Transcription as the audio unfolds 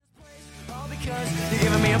You're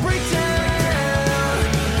giving me a breakdown.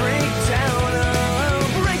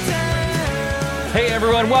 Hey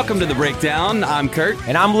everyone, welcome to The Breakdown. I'm Kurt.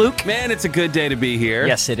 And I'm Luke. Man, it's a good day to be here.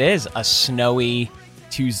 Yes, it is a snowy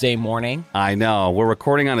Tuesday morning. I know. We're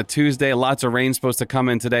recording on a Tuesday. Lots of rain supposed to come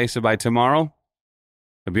in today, so by tomorrow,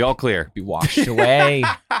 it'll be all clear. Be washed away.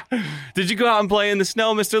 Did you go out and play in the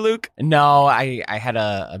snow, Mr. Luke? No, I had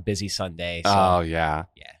a busy Sunday. So. Oh, yeah.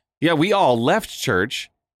 Yeah. Yeah, we all left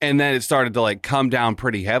church, and then it started to come down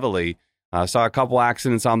pretty heavily. Saw a couple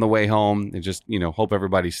accidents on the way home, and just, hope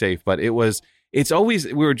everybody's safe. But it's always,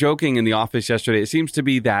 we were joking in the office yesterday, it seems to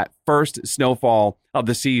be that first snowfall of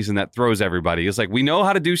the season that throws everybody. It's like, we know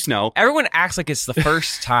how to do snow. Everyone acts like it's the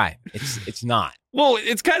first time. It's not. Well,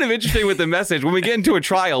 it's kind of interesting with the message. When we get into a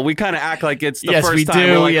trial, we kind of act like it's the Yes, first we time.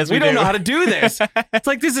 do. We're like, Yes, we we don't do. know how to do this. It's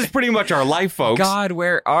like, this is pretty much our life, folks. God,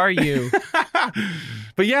 where are you?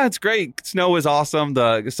 But yeah, it's great. Snow was awesome.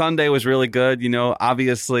 The Sunday was really good.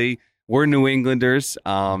 Obviously, we're New Englanders.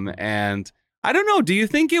 And I don't know. Do you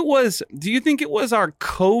think it was our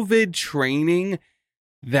COVID training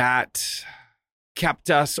that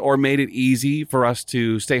kept us or made it easy for us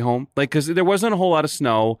to stay home? Because there wasn't a whole lot of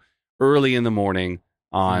snow early in the morning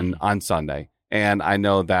on Sunday. And I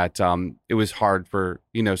know that it was hard for,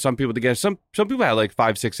 some people to get, some people had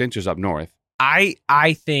 5-6 inches up north. I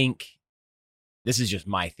think this is just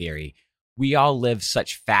my theory. We all live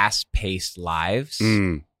such fast-paced lives,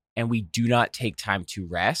 and we do not take time to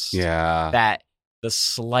rest. Yeah. That the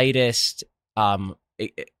slightest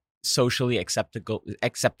socially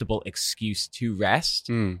acceptable excuse to rest,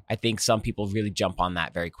 I think some people really jump on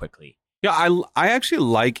that very quickly. Yeah, I actually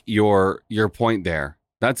like your point there.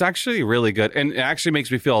 That's actually really good, and it actually makes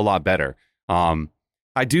me feel a lot better.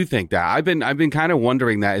 I do think that I've been kind of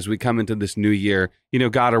wondering that as we come into this new year.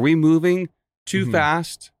 God, are we moving too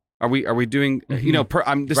fast? Are we doing?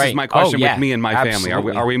 This is my question with me and my family.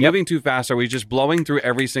 Are we moving too fast? Are we just blowing through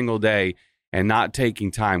every single day and not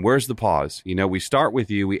taking time? Where's the pause? We start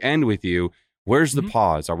with you, we end with you. Where's the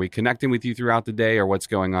pause? Are we connecting with you throughout the day, or what's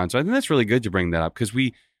going on? So I think that's really good to bring that up, because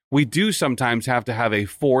we do sometimes have to have a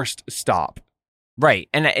forced stop. Right.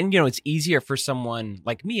 And it's easier for someone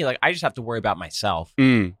like me. I just have to worry about myself.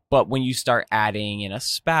 But when you start adding in a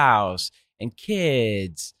spouse and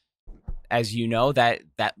kids, as you know, that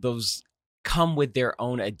those come with their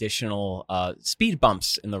own additional speed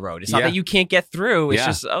bumps in the road. It's not that you can't get through. It's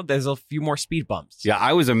just, there's a few more speed bumps. Yeah,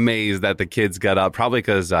 I was amazed that the kids got up, probably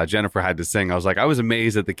because Jennifer had to sing. I was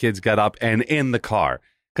amazed that the kids got up and in the car,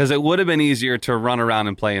 because it would have been easier to run around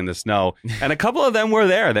and play in the snow. And a couple of them were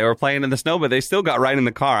there. They were playing in the snow, but they still got right in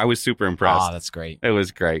the car. I was super impressed. Oh, that's great. It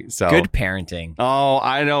was great. So good parenting. Oh,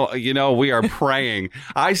 I know. We are praying.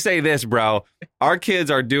 I say this, bro. Our kids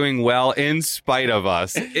are doing well in spite of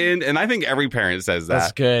us. And I think every parent says that.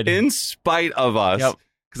 That's good. In spite of us. Yep.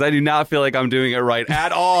 Because I do not feel like I'm doing it right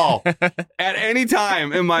at all. At any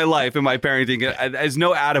time in my life, in my parenting, as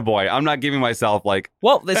no attaboy. I'm not giving myself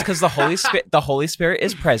Well, that's because the Holy Spirit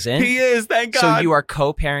is present. He is, thank God. So you are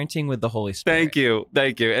co-parenting with the Holy Spirit.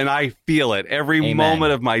 Thank you. And I feel it every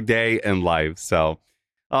moment of my day and life. So,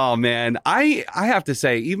 oh man, I have to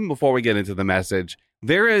say, even before we get into the message,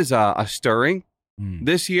 there is a stirring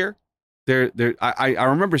this year. I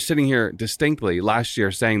remember sitting here distinctly last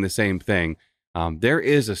year saying the same thing. There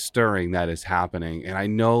is a stirring that is happening, and I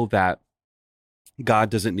know that God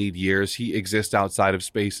doesn't need years. He exists outside of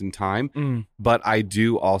space and time, but I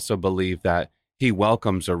do also believe that he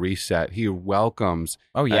welcomes a reset. He welcomes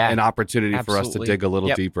an opportunity for us to dig a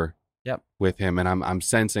little deeper with him, and I'm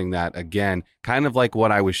sensing that again, kind of like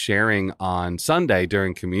what I was sharing on Sunday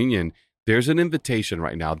during communion. There's an invitation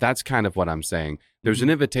right now. That's kind of what I'm saying. There's an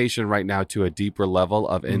invitation right now to a deeper level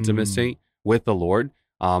of intimacy with the Lord.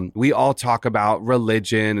 We all talk about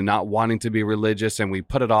religion and not wanting to be religious, and we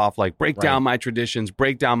put it off break down my traditions,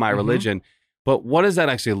 break down my religion. But what does that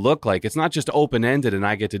actually look like? It's not just open-ended and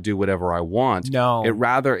I get to do whatever I want. No. It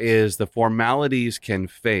rather is the formalities can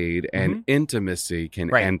fade and intimacy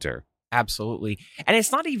can enter. Absolutely. And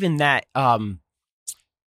it's not even that some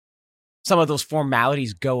of those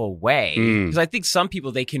formalities go away. Because I think some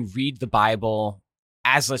people, they can read the Bible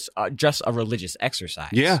as just a religious exercise.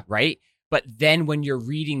 Yeah. Right? But then when you're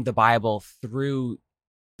reading the Bible through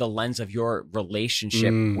the lens of your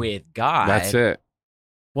relationship with God, that's it.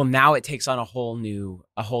 Well, now it takes on a whole new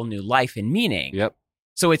life and meaning. Yep.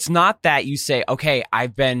 So it's not that you say, okay,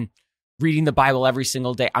 I've been reading the Bible every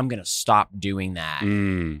single day, I'm going to stop doing that.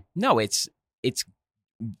 No, it's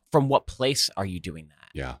from what place are you doing that?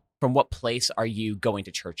 Yeah. From what place are you going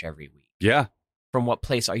to church every week? Yeah. From what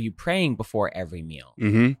place are you praying before every meal?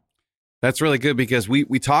 That's really good because we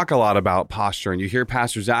talk a lot about posture, and you hear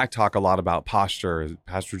Pastor Zach talk a lot about posture,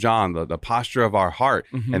 Pastor John, the posture of our heart,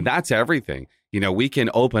 and that's everything. We can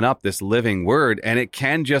open up this living word, and it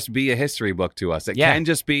can just be a history book to us. It can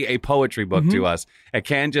just be a poetry book to us. It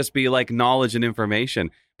can just be like knowledge and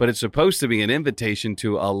information, but it's supposed to be an invitation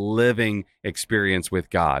to a living experience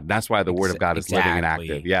with God. That's why the word of God is living and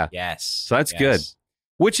active. Yeah. Yes. So that's good,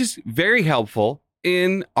 which is very helpful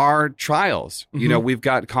in our trials. We've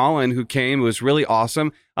got Colin who came. It was really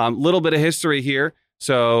awesome. Little bit of history here.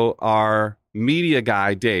 So our media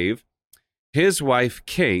guy, Dave, his wife,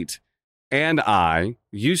 Kate, and I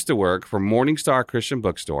used to work for Morningstar Christian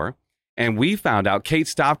Bookstore. And we found out, Kate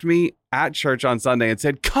stopped me at church on Sunday and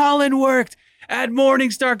said, Colin worked at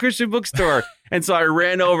Morningstar Christian Bookstore. And so I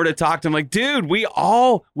ran over to talk to him like, dude, we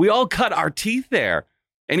all cut our teeth there.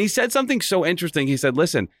 And he said something so interesting. He said,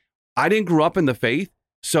 listen, I didn't grow up in the faith.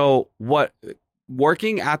 So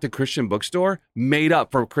working at the Christian bookstore made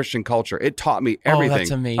up for Christian culture. It taught me everything. Oh,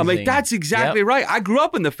 that's amazing. I'm like, that's exactly right. I grew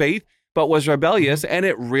up in the faith, but was rebellious. And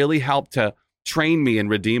it really helped to train me and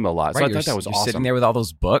redeem a lot. So I thought that was awesome. Sitting there with all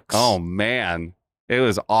those books. Oh, man. It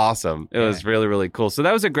was awesome. It was really, really cool. So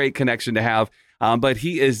that was a great connection to have. But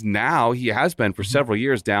he has been for several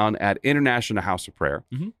years down at International House of Prayer.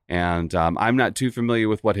 And I'm not too familiar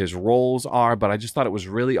with what his roles are, but I just thought it was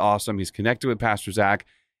really awesome. He's connected with Pastor Zach,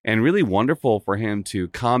 and really wonderful for him to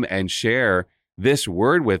come and share this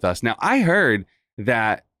word with us. Now, I heard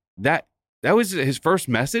that was his first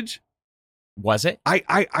message. Was it?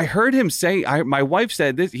 I heard him say, my wife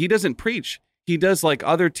said this, he doesn't preach. He does like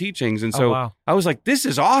other teachings. And so I was like, this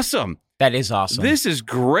is awesome. That is awesome. This is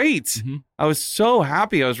great. I was so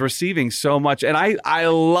happy. I was receiving so much. And I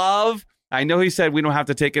love, I know he said we don't have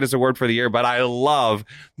to take it as a word for the year, but I love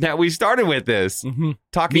that we started with this,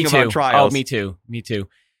 talking about trials. Oh, me too.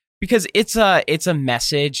 Because it's a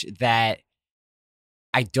message that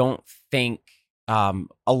I don't think a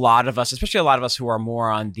lot of us, especially a lot of us who are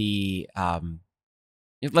more on the,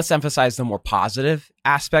 let's emphasize the more positive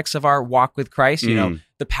aspects of our walk with Christ,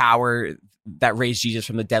 the power that raised Jesus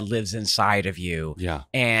from the dead lives inside of you. Yeah.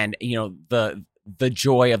 And, the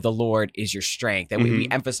joy of the Lord is your strength. And we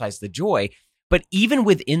emphasize the joy. But even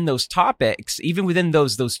within those topics, even within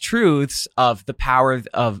those truths of the power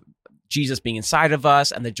of Jesus being inside of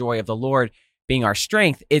us and the joy of the Lord being our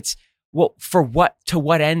strength, it's to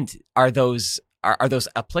what end are those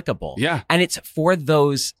applicable? Yeah. And it's for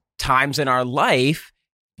those times in our life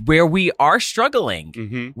where we are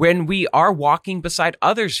struggling, when we are walking beside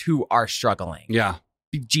others who are struggling. Yeah.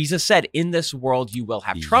 Jesus said, in this world you will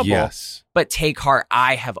have trouble, but take heart,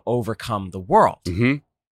 I have overcome the world.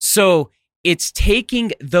 So it's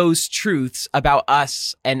taking those truths about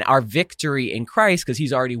us and our victory in Christ, because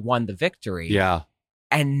he's already won the victory. Yeah.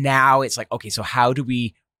 And now it's like, okay, so how do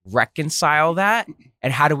we reconcile that?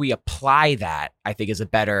 And how do we apply that, I think is a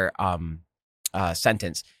better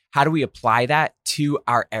sentence. How do we apply that to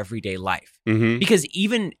our everyday life? Because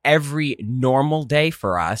even every normal day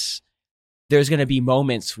for us, there's going to be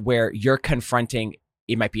moments where you're confronting,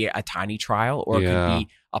 it might be a tiny trial or it could be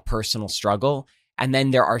a personal struggle. And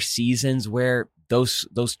then there are seasons where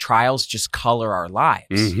those trials just color our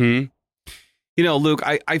lives. Luke,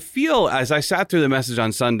 I feel as I sat through the message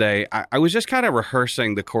on Sunday, I was just kind of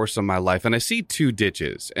rehearsing the course of my life, and I see two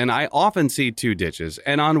ditches, and I often see two ditches.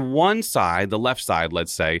 And on one side, the left side,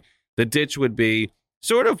 let's say, the ditch would be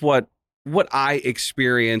sort of what I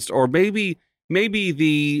experienced, or maybe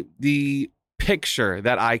the picture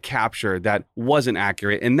that I captured that wasn't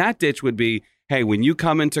accurate. And that ditch would be, hey, when you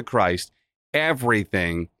come into Christ,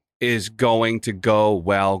 everything is going to go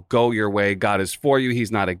your way. God is for you.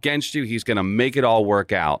 He's not against you. He's going to make it all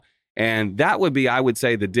work out. And that would be, I would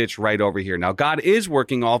say, the ditch right over here. Now, God is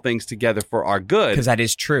working all things together for our good. Because that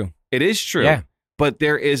is true. It is true. Yeah. But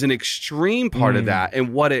there is an extreme part of that.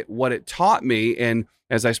 And what it taught me, and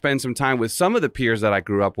as I spend some time with some of the peers that I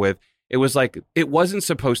grew up with, it was like, it wasn't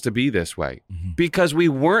supposed to be this way, because we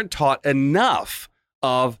weren't taught enough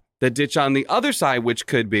of the ditch on the other side, which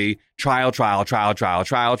could be trial. And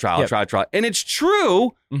it's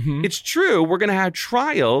true. It's true. We're going to have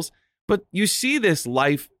trials, but you see this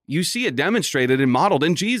life, you see it demonstrated and modeled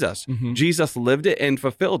in Jesus. Jesus lived it and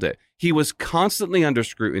fulfilled it. He was constantly under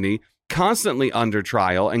scrutiny, constantly under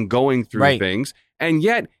trial and going through things. And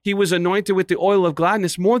yet he was anointed with the oil of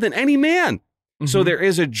gladness more than any man. So there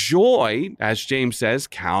is a joy, as James says,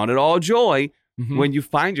 count it all joy when you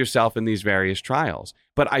find yourself in these various trials.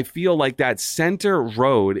 But I feel like that center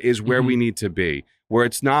road is where we need to be, where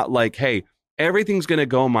it's not like, hey, everything's going to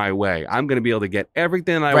go my way. I'm going to be able to get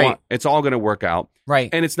everything I want. It's all going to work out. Right.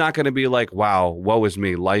 And it's not going to be like, wow, woe is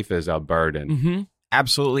me. Life is a burden.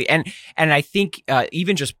 Absolutely. And I think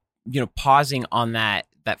even just, pausing on that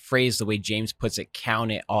phrase, the way James puts it,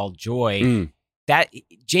 count it all joy, that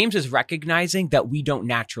James is recognizing that we don't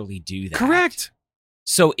naturally do that. Correct.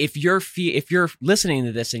 So if you're listening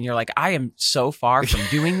to this and you're like, I am so far from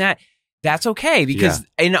doing that, that's okay, because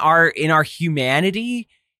in our humanity,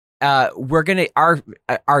 we're gonna our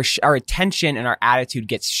attention and our attitude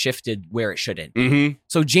gets shifted where it shouldn't. Mm-hmm.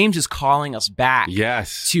 So James is calling us back,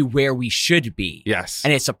 to where we should be. Yes,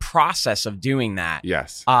 and it's a process of doing that.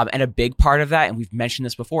 Yes, and a big part of that, and we've mentioned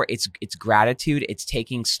this before, it's gratitude. It's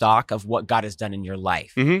taking stock of what God has done in your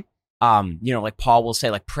life. Mm-hmm. Like Paul will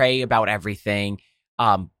say, like, pray about everything.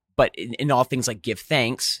 But in all things, like, give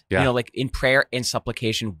thanks, like in prayer and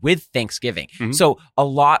supplication with thanksgiving. Mm-hmm. So a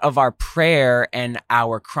lot of our prayer and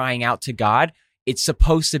our crying out to God, it's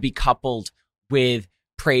supposed to be coupled with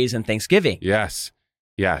praise and thanksgiving. Yes.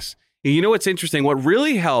 Yes. And what's interesting? What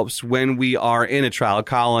really helps when we are in a trial,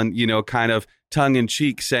 Colin, kind of tongue in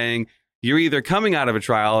cheek saying, you're either coming out of a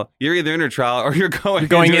trial, you're either in a trial, or you're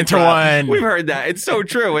going into one. We've heard that. It's so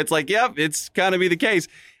true. It's like, yep, it's going to be the case.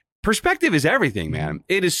 Perspective is everything, man.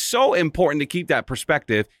 It is so important to keep that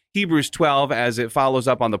perspective. Hebrews 12, as it follows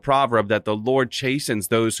up on the proverb that the Lord chastens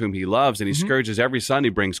those whom he loves and he scourges every son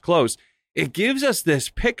he brings close. It gives us this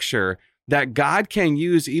picture that God can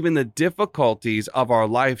use even the difficulties of our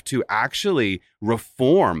life to actually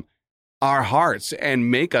reform our hearts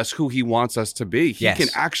and make us who he wants us to be. He can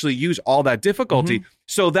actually use all that difficulty.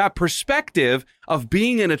 So that perspective of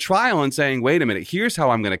being in a trial and saying, wait a minute, here's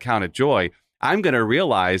how I'm going to count it joy. I'm going to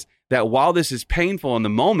realize that while this is painful in the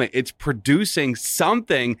moment, it's producing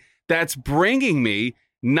something that's bringing me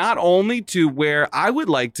not only to where I would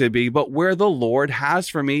like to be, but where the Lord has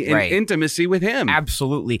for me in intimacy with him.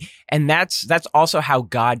 Absolutely. And that's also how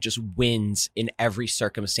God just wins in every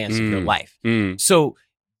circumstance of your life. So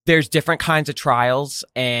there's different kinds of trials,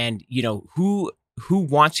 and who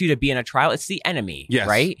wants you to be in a trial? It's the enemy,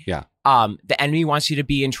 right? Yeah. The enemy wants you to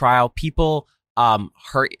be in trial. People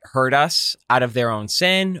hurt us out of their own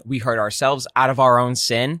sin. We hurt ourselves out of our own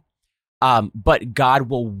sin. But God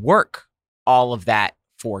will work all of that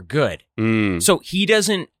for good. So he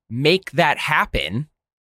doesn't make that happen.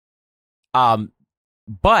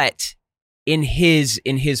 But in his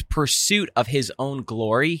pursuit of his own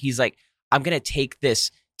glory, he's like, I'm going to take this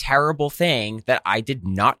terrible thing that I did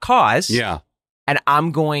not cause. And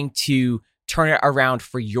I'm going to turn it around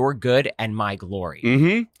for your good and my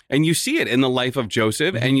glory. And you see it in the life of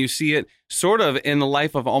Joseph, and you see it sort of in the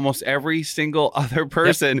life of almost every single other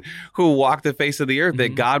person who walked the face of the earth,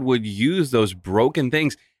 that God would use those broken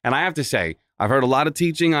things. And I have to say, I've heard a lot of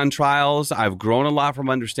teaching on trials. I've grown a lot from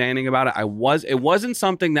understanding about it. It wasn't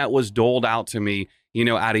something that was doled out to me,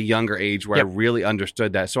 at a younger age where I really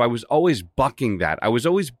understood that. So I was always bucking that. I was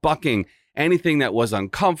always bucking anything that was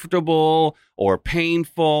uncomfortable or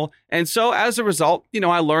painful. And so as a result,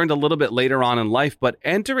 I learned a little bit later on in life, but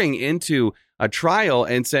entering into a trial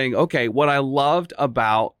and saying, okay, what I loved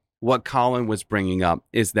about what Colin was bringing up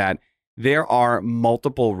is that there are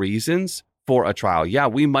multiple reasons for a trial. Yeah,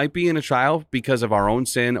 we might be in a trial because of our own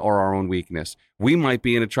sin or our own weakness. We might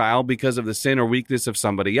be in a trial because of the sin or weakness of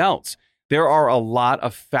somebody else. There are a lot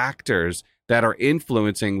of factors that are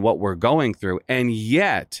influencing what we're going through. And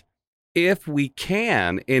yet, if we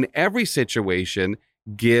can, in every situation,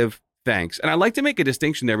 give thanks. And I'd like to make a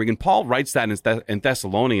distinction there. Paul writes that in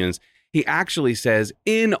Thessalonians. He actually says,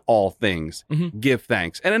 in all things, give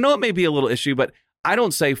thanks. And I know it may be a little issue, but I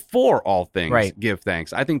don't say for all things, give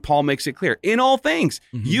thanks. I think Paul makes it clear. In all things,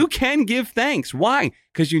 you can give thanks. Why?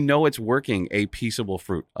 Because it's working a peaceable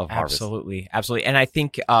fruit of harvest. Absolutely. Absolutely. And I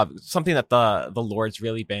think something that the Lord's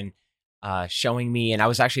really been showing me, and I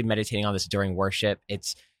was actually meditating on this during worship,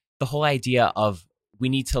 it's the whole idea of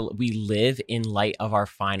we live in light of our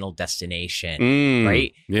final destination,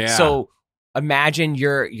 right? Yeah. So imagine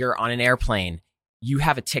you're on an airplane, you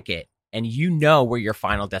have a ticket, and where your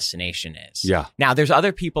final destination is. Yeah. Now there's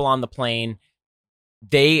other people on the plane.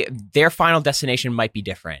 Their final destination might be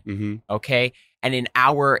different. Okay. And in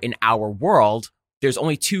our world, there's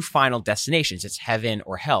only two final destinations. It's heaven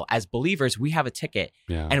or hell. As believers, we have a ticket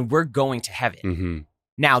and we're going to heaven.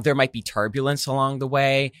 Now there might be turbulence along the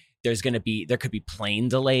way. There could be plane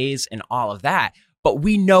delays and all of that, but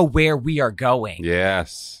we know where we are going.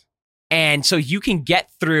 Yes. And so you can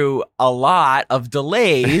get through a lot of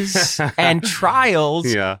delays and trials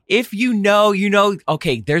if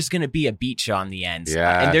okay, there's going to be a beach on the end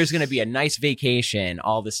and there's going to be a nice vacation,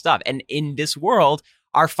 all this stuff. And in this world,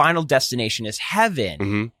 our final destination is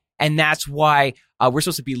heaven. And that's why we're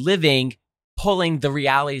supposed to be pulling the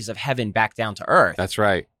realities of heaven back down to earth. That's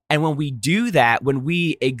right. And when we do that, when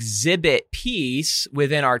we exhibit peace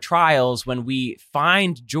within our trials, when we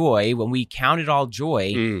find joy, when we count it all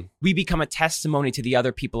joy, we become a testimony to the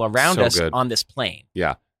other people around us on this plane.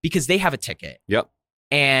 Yeah. Because they have a ticket. Yep.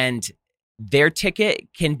 And their ticket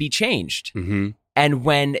can be changed. Mm-hmm. And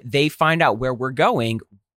when they find out where we're going,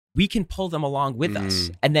 we can pull them along with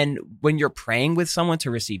us. And then when you're praying with someone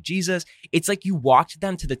to receive Jesus, it's like you walked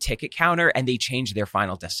them to the ticket counter and they change their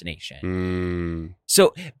final destination.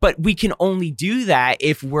 So, but we can only do that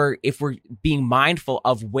if we're being mindful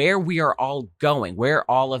of where we are all going, where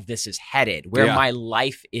all of this is headed, where my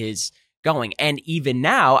life is going. And even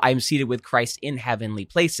now, I'm seated with Christ in heavenly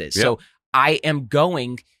places. Yep. So I am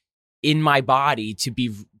going in my body to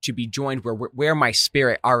be joined where my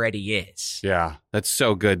spirit already is. Yeah, that's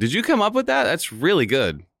so good. Did you come up with that? That's really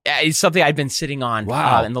good. It's something I'd been sitting on.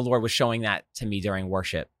 Wow. And the Lord was showing that to me during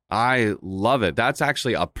worship. I love it. That's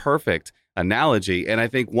actually a perfect analogy. And I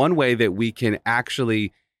think one way that we can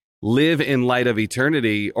actually live in light of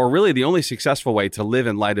eternity, or really the only successful way to live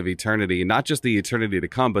in light of eternity, not just the eternity to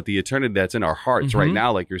come, but the eternity that's in our hearts right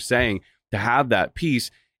now, like you're saying, to have that peace,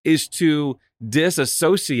 is to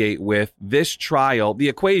disassociate with this trial, the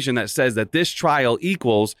equation that says that this trial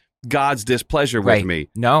equals God's displeasure with me.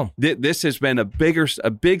 No. This has been a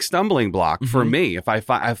big stumbling block for me. If I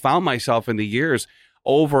found myself in the years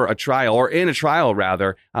over a trial, or in a trial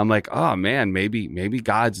rather, I'm like, oh man, maybe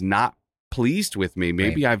God's not pleased with me.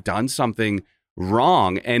 Maybe I've done something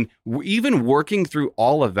wrong. And even working through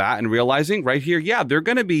all of that and realizing right here, yeah, there are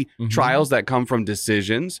going to be trials that come from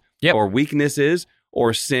decisions or weaknesses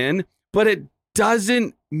or sin, but it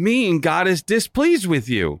doesn't mean God is displeased with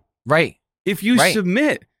you. Right. If you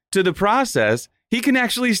submit to the process, he can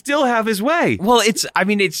actually still have his way. Well,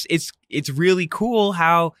 it's really cool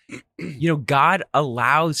how, God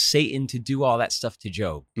allows Satan to do all that stuff to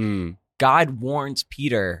Job. God warns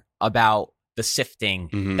Peter about the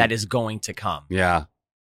sifting that is going to come. Yeah.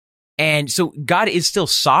 And so God is still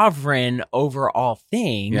sovereign over all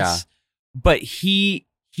things, but he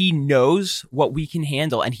knows what we can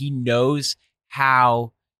handle, and he knows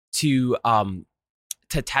how to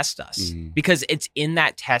test us, because it's in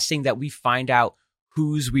that testing that we find out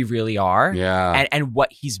whose we really are and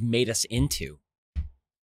what he's made us into.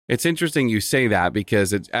 It's interesting you say that,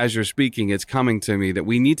 because as you're speaking, it's coming to me that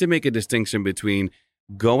we need to make a distinction between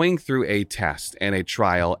going through a test and a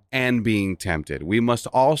trial and being tempted. We must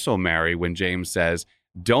also marry when James says,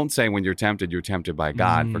 don't say when you're tempted by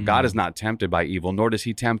God, for God is not tempted by evil, nor does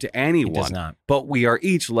he tempt anyone. He does not. But we are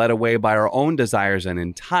each led away by our own desires and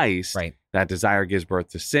enticed. Right. That desire gives birth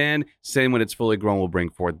to sin. Sin, when it's fully grown, will bring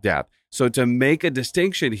forth death. So to make a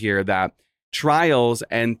distinction here that trials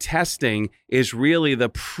and testing is really the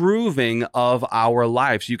proving of our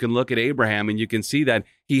lives. You can look at Abraham and you can see that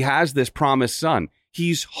he has this promised son.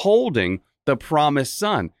 He's holding the promised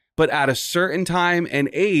son. But at a certain time and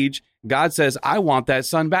age, God says, I want that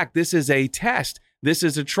son back. This is a test. This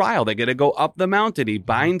is a trial. They're going to go up the mountain. He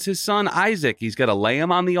binds his son, Isaac. He's going to lay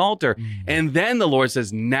him on the altar. And then the Lord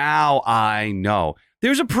says, now I know.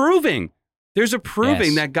 There's a proving. There's a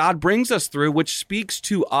proving that God brings us through, which speaks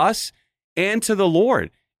to us and to the Lord.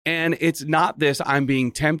 And it's not this, I'm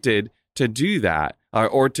being tempted to do that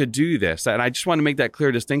or to do this. And I just want to make that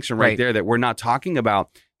clear distinction right there, that we're not talking about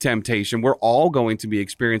temptation. We're all going to be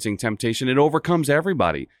experiencing temptation. It overcomes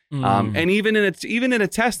everybody. And even in a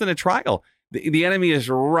test and a trial, the enemy is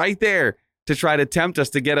right there to try to tempt us,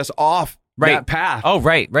 to get us off that path. Oh,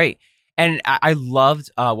 right. And I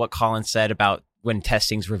loved what Colin said about when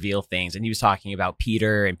testings reveal things. And he was talking about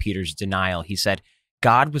Peter and Peter's denial. He said,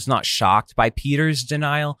 God was not shocked by Peter's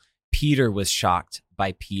denial. Peter was shocked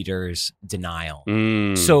by Peter's denial.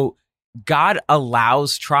 So God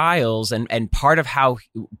allows trials, and part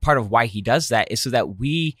of why he does that is so that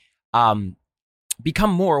we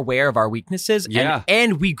become more aware of our weaknesses,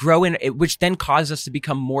 and we grow in it, which then causes us to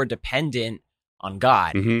become more dependent on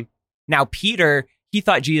God. Now, Peter, he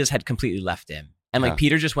thought Jesus had completely left him, and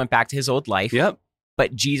Peter just went back to his old life.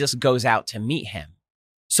 But Jesus goes out to meet him.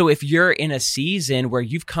 So if you're in a season where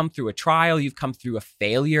you've come through a trial, you've come through a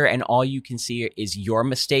failure, and all you can see is your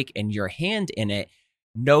mistake and your hand in it,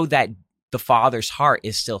 know that the Father's heart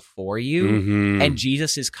is still for you, and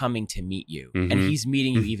Jesus is coming to meet you, and he's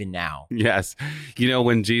meeting you even now. Yes.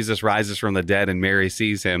 When Jesus rises from the dead and Mary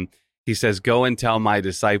sees him, he says, go and tell my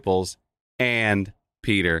disciples and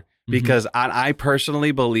Peter, because I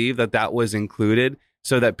personally believe that was included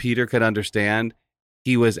so that Peter could understand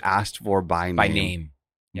he was asked for by name.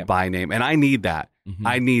 By name. And I need that.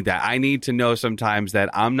 I need that. I need to know sometimes that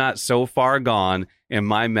I'm not so far gone in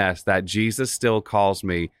my mess that Jesus still calls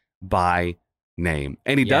me by name.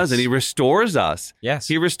 And he does, and he restores us. Yes.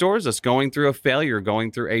 He restores us going through a failure,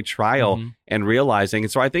 going through a trial and realizing.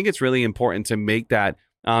 And so I think it's really important to make that,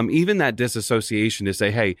 even that disassociation to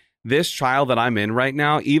say, hey, this trial that I'm in right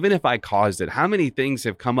now, even if I caused it, how many things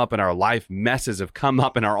have come up in our life, messes have come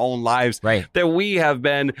up in our own lives that we have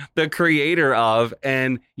been the creator of,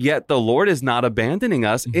 and yet the Lord is not abandoning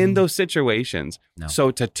us in those situations. No.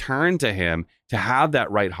 So to turn to him, to have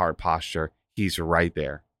that right heart posture, he's right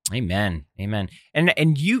there. Amen. Amen.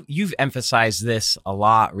 And you've emphasized this a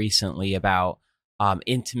lot recently about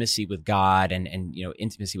intimacy with God and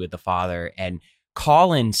intimacy with the Father. And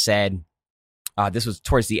Colin said, this was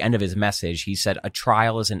towards the end of his message. He said, a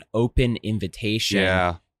trial is an open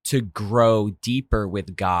invitation to grow deeper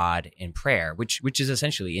with God in prayer, which is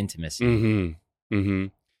essentially intimacy.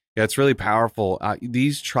 Yeah, it's really powerful.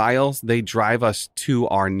 These trials, they drive us to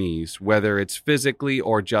our knees, whether it's physically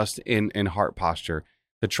or just in heart posture.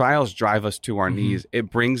 The trials drive us to our knees. It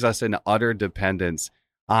brings us into utter dependence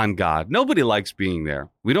on God. Nobody likes being there.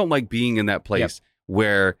 We don't like being in that place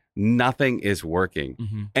where nothing is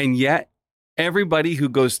working. And yet, everybody who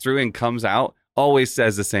goes through and comes out always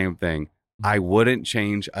says the same thing. I wouldn't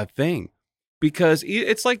change a thing, because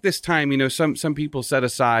it's like this time, some people set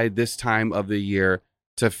aside this time of the year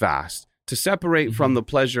to fast, to separate from the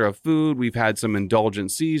pleasure of food. We've had some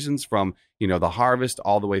indulgent seasons from, the harvest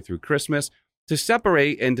all the way through Christmas, to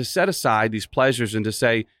separate and to set aside these pleasures and to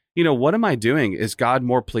say, what am I doing? Is God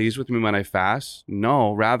more pleased with me when I fast?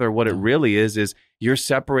 No, rather what it really is you're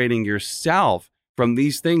separating yourself from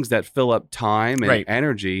these things that fill up time and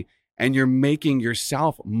energy, and you're making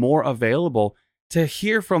yourself more available to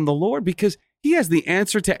hear from the Lord, because he has the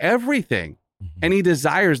answer to everything. And he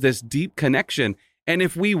desires this deep connection. And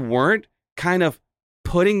if we weren't kind of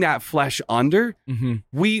putting that flesh under,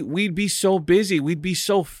 we'd be so busy. We'd be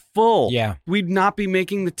so full. Yeah. We'd not be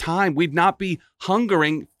making the time. We'd not be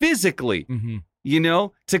hungering physically,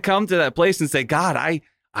 to come to that place and say, God,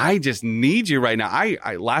 I just need you right now.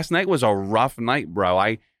 I last night was a rough night, bro.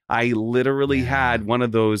 I literally had one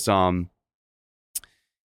of those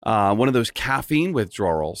caffeine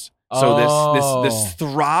withdrawals. So this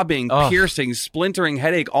throbbing, piercing, splintering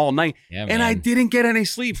headache all night. Yeah, and I didn't get any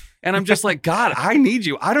sleep. And I'm just like, God, I need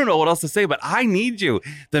you. I don't know what else to say, but I need you.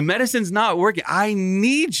 The medicine's not working. I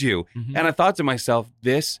need you. And I thought to myself,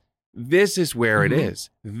 this is where it is.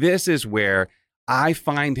 This is where I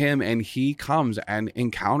find him, and he comes and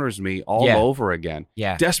encounters me all over again.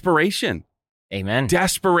 Yeah. Desperation. Amen.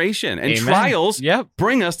 Desperation. And trials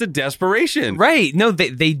bring us to desperation. Right. No,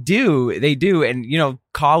 they do. They do. And,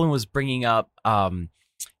 Colin was bringing up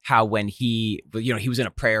how when he was in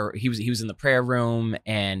a prayer, he was in the prayer room,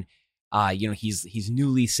 and, he's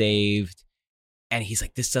newly saved. And he's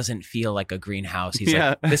like, this doesn't feel like a greenhouse. He's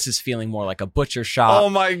like, this is feeling more like a butcher shop. Oh,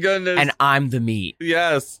 my goodness. And I'm the meat.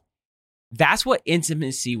 Yes. That's what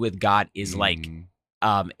intimacy with God is like.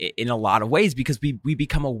 In a lot of ways, because we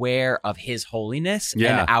become aware of his holiness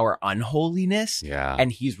and our unholiness,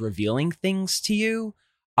 and he's revealing things to you,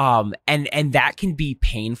 and that can be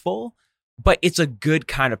painful, but it's a good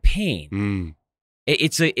kind of pain.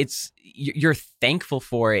 You're thankful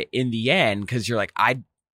for it in the end, because you're like, I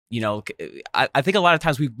think a lot of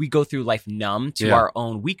times we go through life numb to our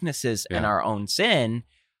own weaknesses and our own sin,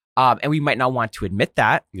 and we might not want to admit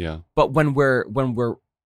that. But when we're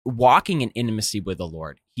walking in intimacy with the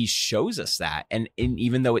Lord, he shows us that. And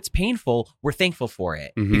even though it's painful, we're thankful for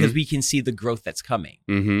it because we can see the growth that's coming.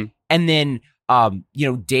 And then,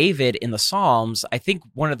 David in the Psalms, I think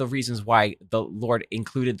one of the reasons why the Lord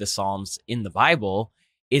included the Psalms in the Bible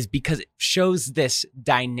is because it shows this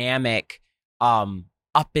dynamic,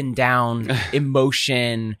 up and down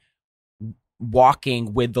emotion,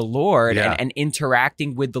 walking with the Lord and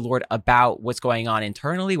interacting with the Lord about what's going on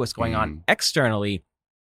internally, what's going on externally.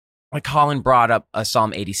 Like Colin brought up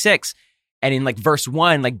Psalm 86, and in verse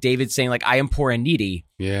 1, David's saying I am poor and needy.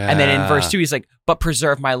 And then in verse 2, he's like, but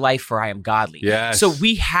preserve my life, for I am godly. So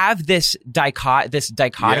we have this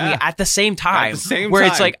dichotomy at the same time, where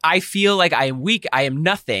it's like, I feel like I am weak, I am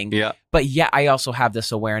nothing, but yet I also have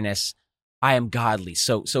this awareness, I am godly.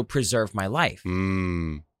 So preserve my life.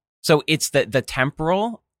 So it's the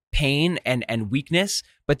temporal pain and weakness,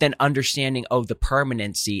 but then understanding, the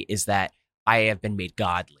permanency is that I have been made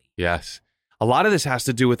godly. Yes. A lot of this has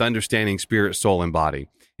to do with understanding spirit, soul, and body.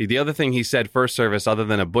 The other thing he said first service, other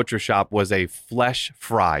than a butcher shop, was a flesh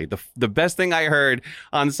fry. The best thing I heard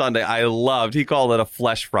on Sunday, I loved. He called it a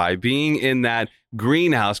flesh fry. Being in that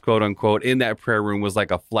greenhouse, quote unquote, in that prayer room was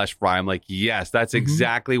like a flesh fry. I'm like, yes, that's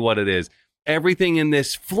exactly what it is. Everything in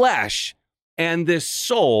this flesh and this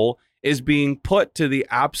soul is being put to the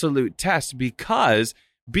absolute test, because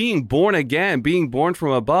being born again, being born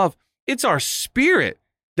from above, it's our spirit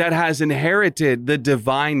that has inherited the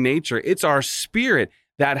divine nature. It's our spirit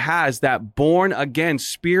that has that born again,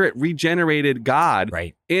 spirit regenerated God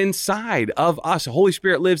inside of us. The Holy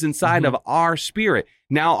Spirit lives inside of our spirit.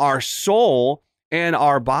 Now our soul and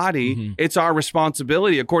our body, it's our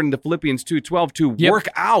responsibility, according to Philippians 2:12, to work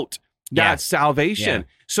out that salvation.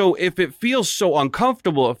 So if it feels so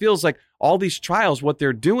uncomfortable, it feels like all these trials, what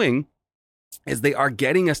they're doing is they are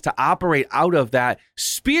getting us to operate out of that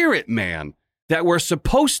spirit man that we're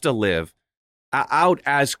supposed to live out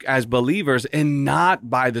as believers, and not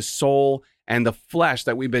by the soul and the flesh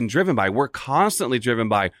that we've been driven by. We're constantly driven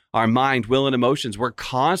by our mind, will, and emotions. We're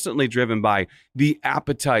constantly driven by the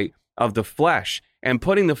appetite of the flesh, and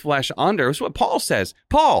putting the flesh under is what Paul says.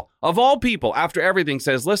 Paul, of all people, after everything,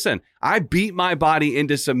 says, listen, I beat my body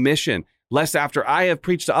into submission, lest after I have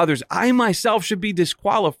preached to others, I myself should be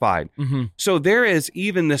disqualified. So there is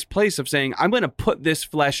even this place of saying, I'm going to put this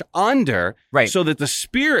flesh under so that the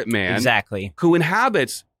spirit man who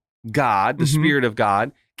inhabits God, the Spirit of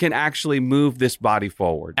God, can actually move this body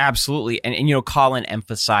forward. Absolutely. And you know, Colin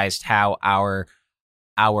emphasized how our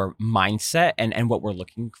mindset and what we're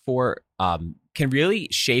looking for can really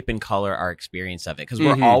shape and color our experience of it. Because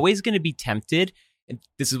we're always going to be tempted, and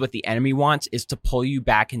this is what the enemy wants, is to pull you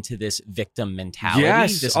back into this victim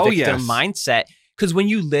mentality, this victim mindset. Because when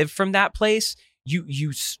you live from that place,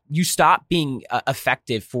 you stop being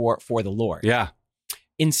effective for the Lord. Yeah.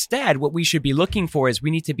 Instead, what we should be looking for is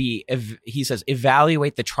we need to be, he says,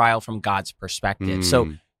 evaluate the trial from God's perspective.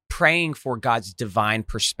 So praying for God's divine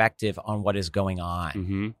perspective on what is going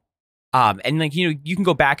on. And like, you know, you can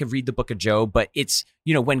go back and read the book of Job, but it's,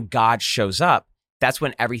 you know, when God shows up, that's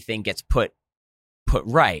when everything gets put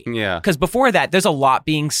right. Yeah. Because before that, there's a lot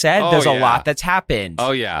being said. There's a lot that's happened.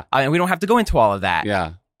 Oh, yeah. And we don't have to go into all of that.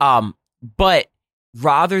 Yeah. But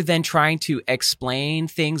rather than trying to explain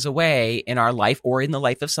things away in our life or in the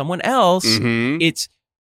life of someone else, it's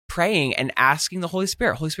praying and asking the Holy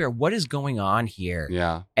Spirit, what is going on here?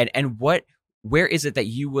 Yeah. And where is it that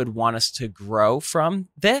you would want us to grow from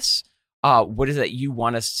this? What is it that you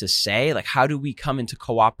want us to say? Like, how do we come into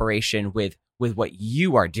cooperation with what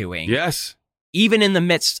you are doing? Yes. Even in the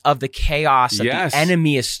midst of the chaos that the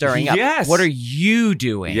enemy is stirring up. Yes. What are you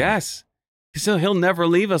doing? Yes. So he'll never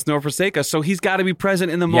leave us nor forsake us. So he's got to be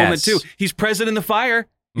present in the moment too. He's present in the fire.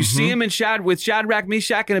 You see him with Shadrach,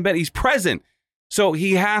 Meshach, and Abednego. He's present. So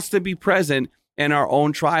he has to be present in our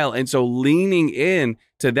own trial. And so leaning in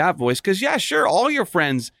to that voice, because sure, all your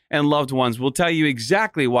friends and loved ones will tell you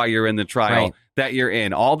exactly why you're in the trial that you're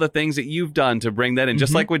in, all the things that you've done to bring that in,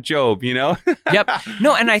 just like with Job, you know? Yep.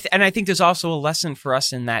 No, and I think there's also a lesson for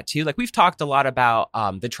us in that too. Like, we've talked a lot about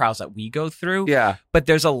the trials that we go through. Yeah. But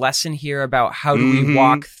there's a lesson here about how do we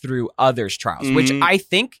walk through others' trials, which I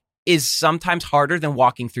think is sometimes harder than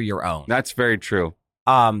walking through your own. That's very true.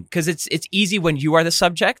 Because it's easy when you are the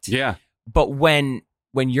subject. Yeah. But when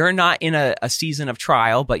you're not in a season of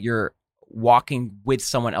trial, but you're walking with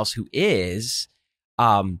someone else who is,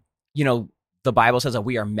 you know, the Bible says that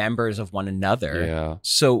we are members of one another. Yeah.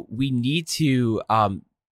 So we need to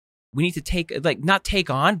take, like, not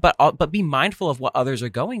take on, but be mindful of what others are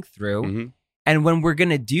going through. And when we're going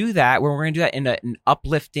to do that, in an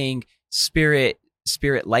uplifting spirit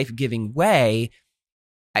life-giving way,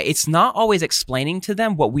 it's not always explaining to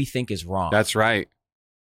them what we think is wrong. That's right.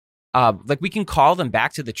 Like, we can call them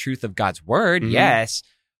back to the truth of God's word, yes,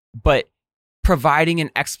 but providing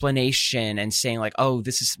an explanation and saying, like, oh,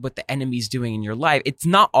 this is what the enemy's doing in your life, it's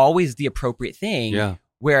not always the appropriate thing. Yeah.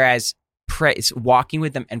 Whereas walking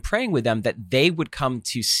with them and praying with them, that they would come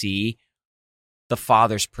to see the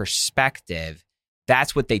Father's perspective.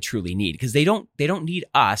 That's what they truly need, because they don't need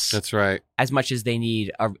us. That's right. As much as they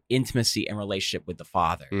need our intimacy and relationship with the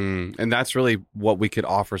Father. And that's really what we could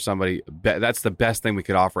offer somebody. That's the best thing we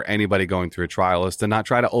could offer anybody going through a trial, is to not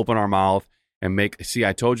try to open our mouth and see,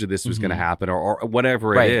 I told you this was going to happen, or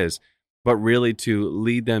whatever it is, but really to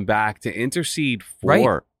lead them back, to intercede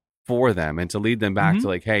for them, and to lead them back to,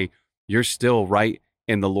 like, hey, you're still right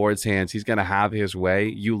in the Lord's hands. He's going to have his way.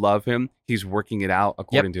 You love him. He's working it out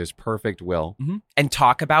according to his perfect will. And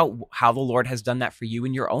talk about how the Lord has done that for you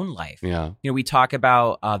in your own life. Yeah. You know, we talk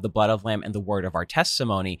about the blood of Lamb and the word of our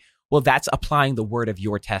testimony. Well, that's applying the word of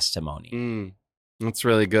your testimony. That's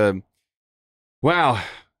really good. Wow.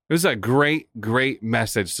 It was a great, great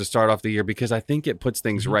message to start off the year, because I think it puts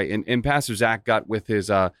things right. And Pastor Zach got with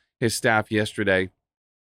his staff yesterday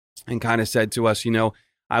and kind of said to us, you know,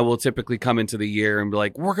 I will typically come into the year and be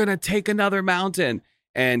like, we're going to take another mountain.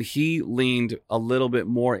 And he leaned a little bit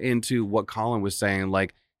more into what Colin was saying,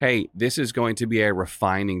 like, hey, this is going to be a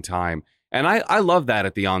refining time. And I love that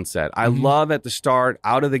at the onset. I Mhm. love at the start,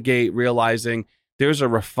 out of the gate, realizing there's a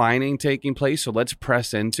refining taking place. So let's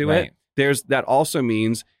press into Right. it. That also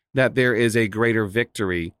means that there is a greater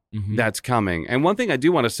victory Mhm. that's coming. And one thing I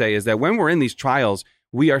do want to say is that when we're in these trials,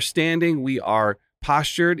 we are standing, we are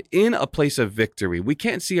postured in a place of victory. We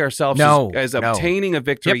can't see ourselves as No. obtaining a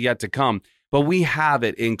victory yet to come, but we have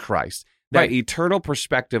it in Christ. That Right. eternal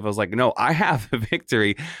perspective was like, no, I have the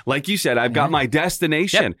victory. Like you said, I've got Amen. my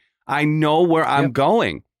destination. I know where I'm Yep.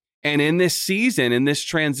 going. And in this season, in this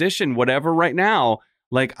transition, whatever right now,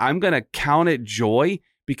 like I'm going to count it joy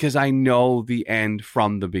because I know the end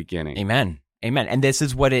from the beginning. Amen. Amen. And this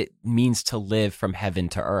is what it means to live from heaven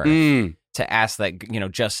to earth. Mm, To ask that,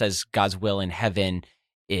 just as God's will in heaven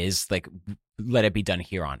is like, let it be done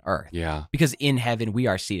here on earth. yeah. Because in heaven, we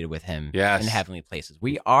are seated with him Yes. in heavenly places.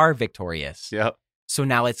 We are victorious. Yep. So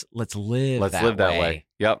now let's live Let's that live that way.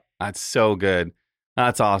 Yep. That's so good.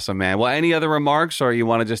 That's awesome, man. Well, any other remarks or you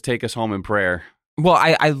want to just take us home in prayer? Well,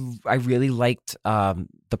 I really liked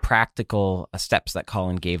the practical steps that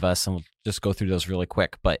Colin gave us, and we'll just go through those really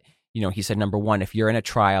quick. But, he said, number one, if you're in a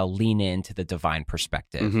trial, lean into the divine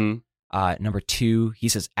perspective. Mm-hmm. Number two, he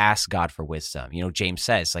says, ask God for wisdom. James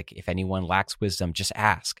says, like, if anyone lacks wisdom, just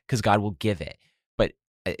ask because God will give it. But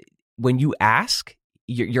when you ask,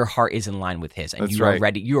 your heart is in line with his and That's you are right.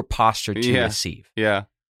 ready. You are postured to Yeah. receive. Yeah.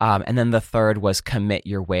 And then the third was commit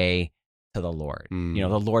your way to the Lord. Mm.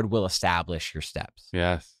 The Lord will establish your steps.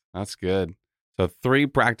 Yes. That's good. So 3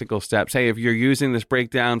 practical steps. Hey, if you're using this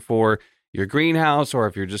breakdown for your greenhouse or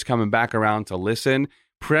if you're just coming back around to listen,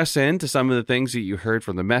 press into some of the things that you heard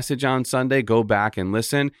from the message on Sunday. Go back and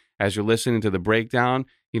listen as you're listening to the breakdown.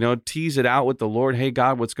 Tease it out with the Lord. Hey,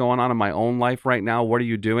 God, what's going on in my own life right now? What are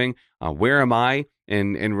you doing? Where am I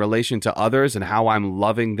in relation to others and how I'm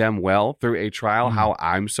loving them well through a trial, how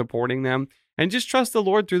I'm supporting them? And just trust the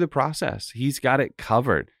Lord through the process. He's got it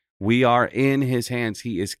covered. We are in his hands.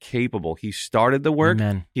 He is capable. He started the work.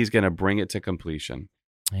 Amen. He's going to bring it to completion.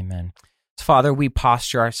 Amen. Father, we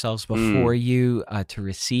posture ourselves before you to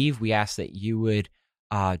receive. We ask that you would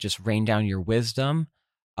just rain down your wisdom,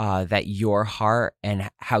 that your heart and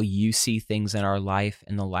how you see things in our life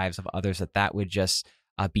and the lives of others, that would just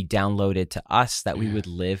be downloaded to us, that we would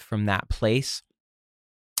live from that place.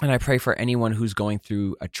 And I pray for anyone who's going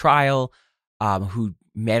through a trial, who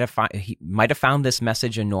might have found this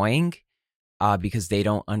message annoying because they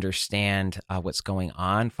don't understand what's going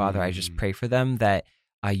on. Father, I just pray for them that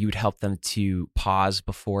you would help them to pause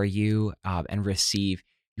before you and receive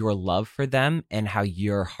your love for them and how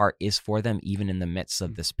your heart is for them, even in the midst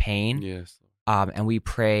of this pain. Yes. And we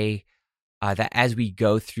pray that as we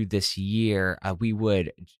go through this year, we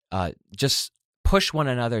would just push one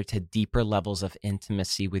another to deeper levels of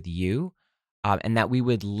intimacy with you, and that we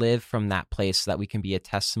would live from that place so that we can be a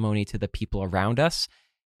testimony to the people around us,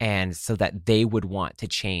 and so that they would want to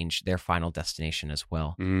change their final destination as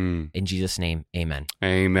well. In Jesus' name, amen.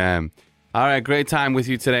 Amen. All right, great time with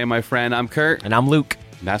you today, my friend. I'm Kurt. And I'm Luke.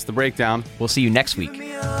 That's the breakdown. We'll see you next week.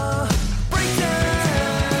 Me up.